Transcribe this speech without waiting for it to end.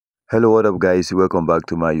Hello, what up guys? Welcome back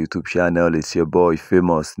to my YouTube channel. It's your boy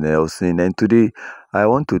Famous Nelson, and today I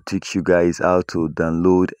want to teach you guys how to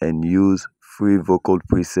download and use free vocal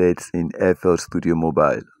presets in FL Studio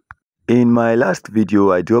Mobile. In my last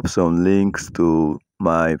video, I dropped some links to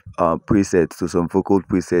my presets, to some vocal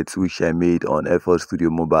presets which I made on FL Studio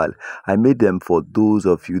Mobile. I made them for those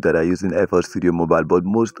of you that are using FL Studio Mobile, but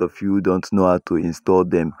most of you don't know how to install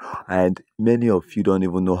them, and many of you don't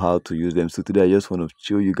even know how to use them. So today I just want to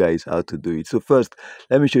show you guys how to do it. So first,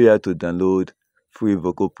 let me show you how to download free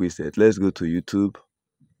vocal preset. Let's go to YouTube.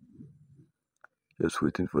 Just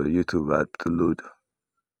waiting for the YouTube app to load.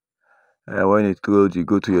 And when it loads, you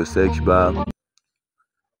go to your search bar.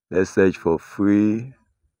 Let's search for free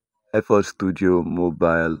FL Studio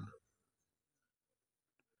Mobile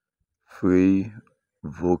free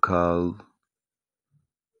vocal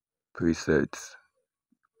presets.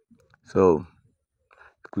 So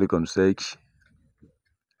click on search,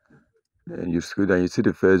 and you scroll down. You see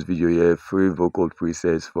the first video here, free vocal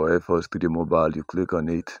presets for FL Studio Mobile. You click on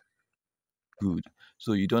it. Good.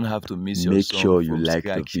 So you don't have to miss your song. Make sure you like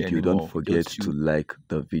the video. Anymore. Don't forget to like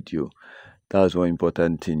the video. That's one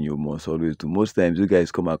important thing you must always do. Most times you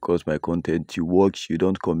guys come across my content, you watch, you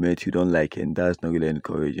don't comment, you don't like, and that's not really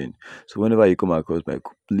encouraging. So whenever you come across my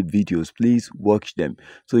videos, please watch them.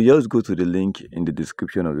 So you just go to the link in the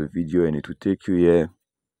description of the video and it will take you here.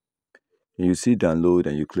 And you see download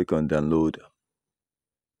and you click on download.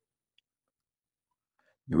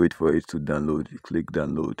 You wait for it to download. You click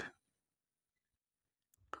download.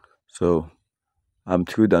 So I'm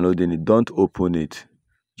through downloading it. Don't open it.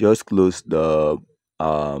 Just close the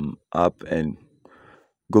app and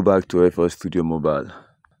go back to FL Studio Mobile.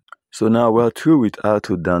 So now we're through with how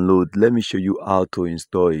to download. Let me show you how to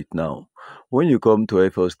install it now. When you come to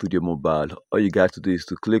FL Studio Mobile, all you got to do is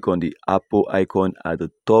to click on the Apple icon at the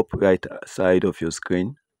top right side of your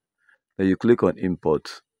screen. Then you click on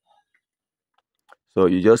import. So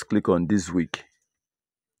you just click on this week.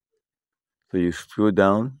 So you scroll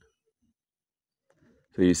down.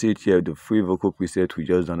 So you see it here, the free vocal preset we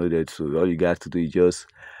just downloaded. So all you got to do is just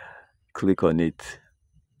click on it.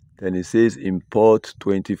 Then it says import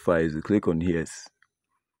 20 files. You click on yes.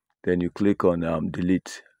 Then you click on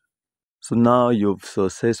delete. So now you've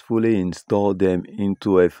successfully installed them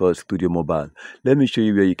into FL Studio Mobile. Let me show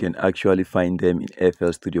you where you can actually find them in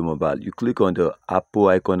FL Studio Mobile. You click on the Apple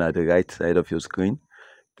icon at the right side of your screen.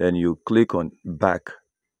 Then you click on back.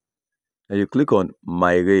 And you click on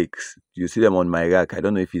my rakes. You see them on my rack. I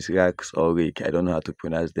don't know if it's racks or rake. I don't know how to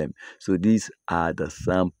pronounce them. So these are the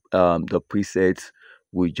presets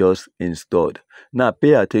we just installed. Now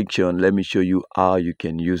pay attention. Let me show you how you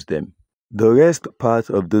can use them. The rest part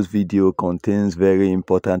of this video contains very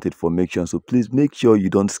important information, so please make sure you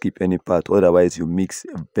don't skip any part, otherwise you mix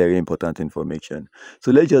very important information.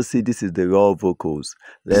 So let's just see, this is the raw vocals.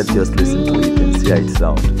 Let's just listen to it and see how it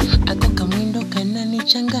sounds.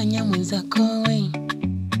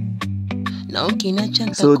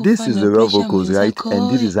 So this is the raw vocals, right? And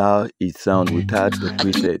this is how it sounds without the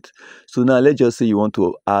preset. So now let's just say you want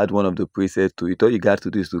to add one of the presets to it. All you got to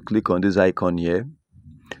do is to click on this icon here.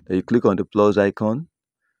 Then you click on the plus icon.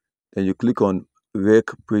 Then you click on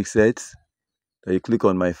rake presets. Then you click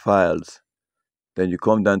on my files. Then you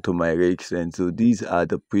come down to my rakes, and so these are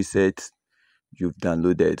the presets you've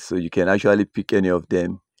downloaded. So you can actually pick any of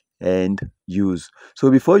them and use. So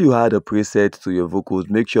before you add a preset to your vocals,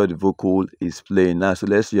 make sure the vocal is playing. Now, so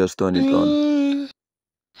let's just turn it on.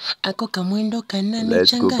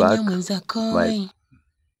 Let's go back.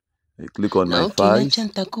 I click on my files,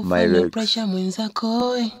 my rakes. You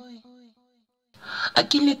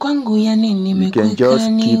can just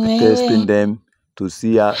keep testing them to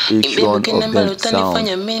see how each one of them sound.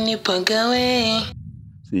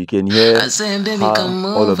 So you can hear how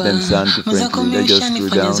all of them sound differently. Let's just go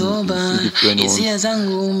down, you see different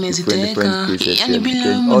ones, different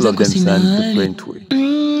presets. All of them sound different way.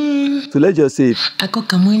 So let's just say, I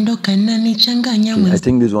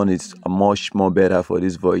think this one is much more better for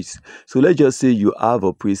this voice. So let's just say you have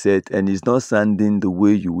a preset and it's not sounding the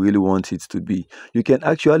way you really want it to be. You can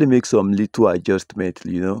actually make some little adjustment,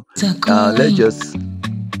 you know. Let's just.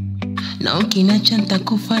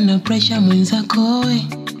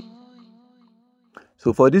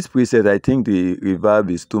 So for this preset, I think the reverb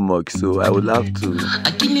is too much, so I would have to turn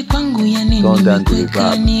down the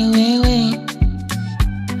reverb.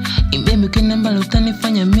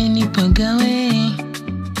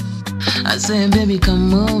 Baby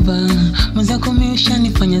come over, mwenzako mimi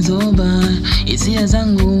ushanifanya zoba, hisia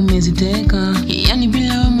zangu umeziteka, yani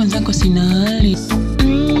bila mwenzako sina hali.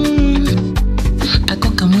 Ako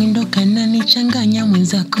kamwindo kananichanganya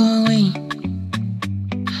mwenzako we.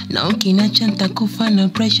 na ukiniacha nitakufa na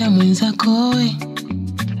pressure mwenzako we.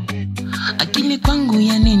 Akili kwangu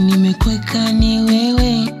yani nimekweka ni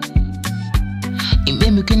wewe.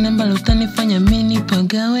 Baby kinambalo utanifanya mimi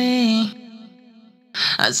pagawe.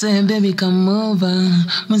 I say baby come over,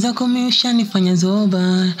 mwenzako mimi ushanifanya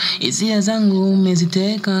zoba, hisia zangu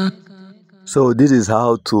umeziteka. So this is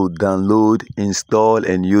how to download, install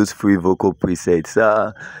and use free vocal presets.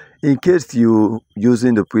 In case you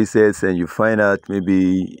using the presets and you find out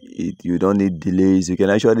maybe you don't need delays, you can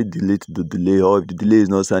actually delete the delay, or if the delay is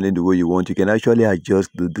not sounding the way you want, you can actually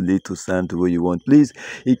adjust the delay to sound the way you want. Please,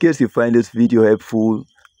 in case you find this video helpful,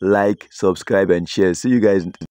 like, subscribe and share. See you guys.